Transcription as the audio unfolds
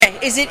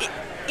Is it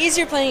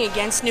easier playing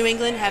against New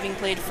England, having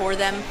played for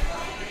them?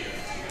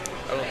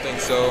 I don't think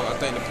so. I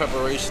think the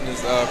preparation is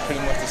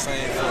pretty much the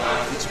same for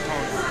each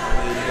opponent.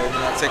 I mean, we're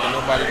not taking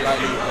nobody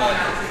lightly, but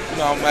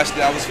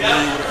I was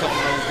familiar with a couple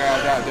of those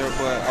guys out there,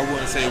 but I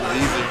wouldn't say it was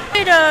easy.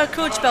 What did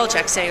Coach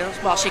Belichick say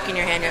while shaking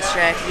your hand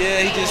yesterday?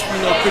 Yeah, he just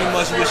pretty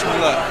much wished me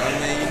luck. I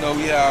mean,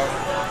 we have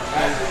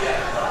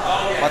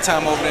my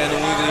time over there in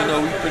New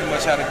England. We pretty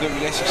much had a good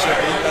relationship.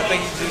 And I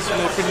think he just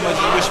pretty much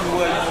wished me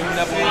well. You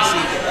never want to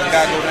see a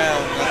guy go down.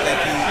 I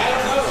think he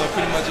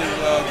pretty much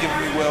giving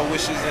me well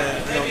wishes and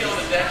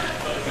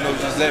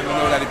just letting me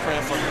know that he's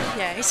praying for me.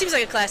 Yeah, he seems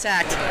like a class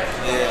act.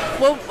 Yeah.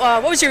 Well,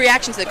 what was your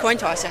reaction to the coin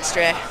toss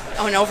yesterday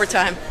in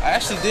overtime? I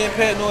actually didn't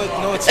pay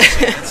no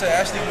attention until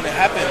actually when it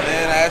happened,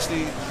 man. I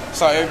actually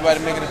saw everybody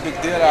making a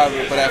big deal out of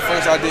it, but at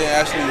first I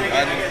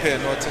didn't pay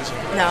no attention.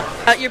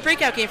 No. Your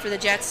breakout game for the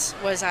Jets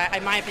was,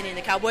 in my opinion,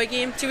 the Cowboy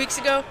game 2 weeks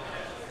ago.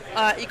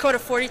 You caught a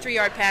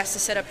 43-yard pass to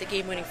set up the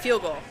game-winning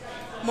field goal.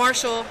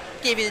 Marshall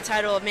gave you the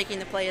title of making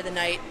the play of the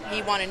night.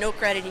 He wanted no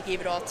credit. He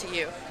gave it all to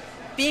you.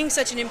 Being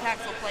such an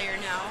impactful player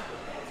now,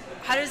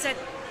 how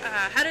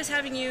does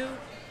having you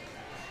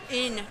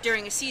in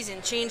during a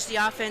season change the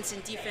offense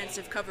and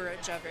defensive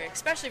coverage of it,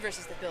 especially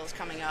versus the Bills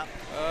coming up?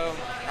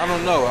 I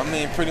don't know. I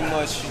mean, pretty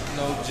much,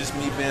 just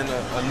me being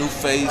a new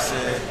face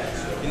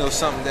and,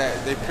 something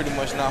that they pretty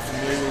much not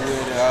familiar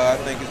with, I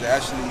think is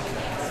actually,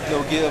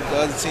 give the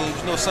other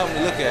teams, something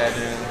to look at.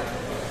 And,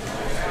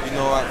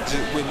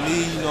 with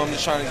me, I'm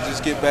just trying to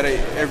just get better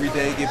every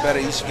day, get better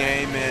each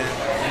game,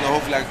 and,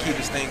 hopefully I can keep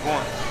this thing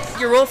going.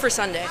 Your role for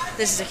Sunday.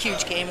 This is a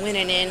huge game,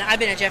 winning in. I've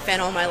been a Jet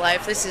fan all my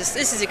life. This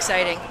is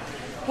exciting.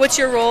 What's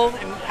your role,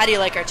 and how do you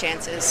like our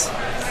chances?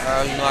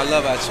 I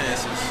love our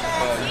chances.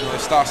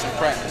 It starts in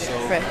practice, so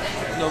right.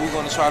 We're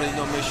going to try to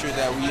make sure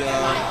that we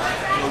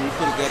we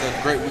put together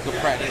a great week of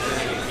practice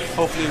and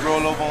hopefully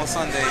roll over on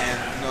Sunday. And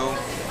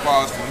as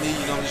far as for me,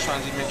 I'm just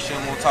trying to make sure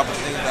I'm on top of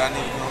the things that I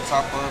need to be on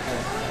top of,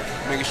 and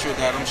making sure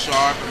that I'm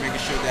sharp and making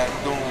sure that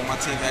I'm doing what my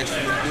team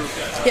actually needs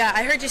to do. Yeah,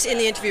 I heard you in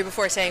the interview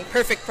before saying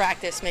perfect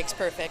practice makes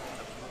perfect.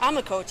 I'm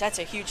a coach. That's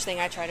a huge thing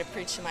I try to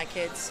preach to my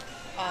kids.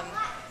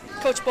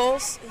 Coach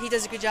Bowles, he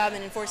does a good job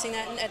in enforcing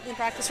that in the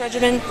practice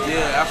regimen.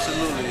 Yeah,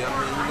 absolutely. I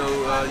mean,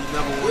 you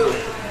never want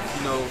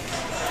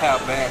to, have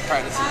bad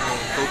practices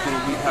and go through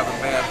the week having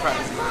bad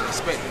practices and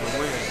expecting to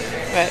win.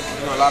 Right.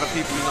 A lot of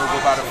people, go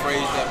by the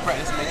phrase that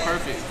practice makes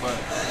perfect, but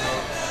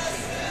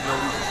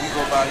we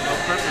go by,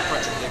 perfect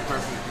practice makes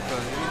perfect, because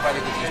anybody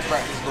can just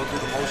practice, go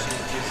through the motions,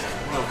 just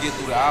get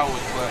through the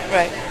hours, but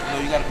right.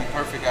 You got to be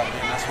perfect out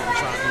there, and that's what we're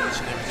trying to do each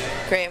and every day.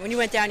 Great. When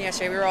you went down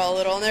yesterday, we were all a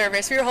little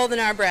nervous. We were holding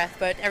our breath,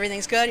 but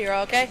everything's good. You're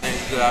all okay?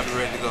 Everything's good. I'll be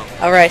ready to go.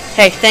 All right.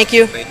 Hey, thank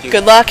you. Thank you.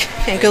 Good luck,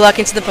 and good luck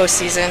into the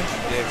postseason.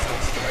 Yeah.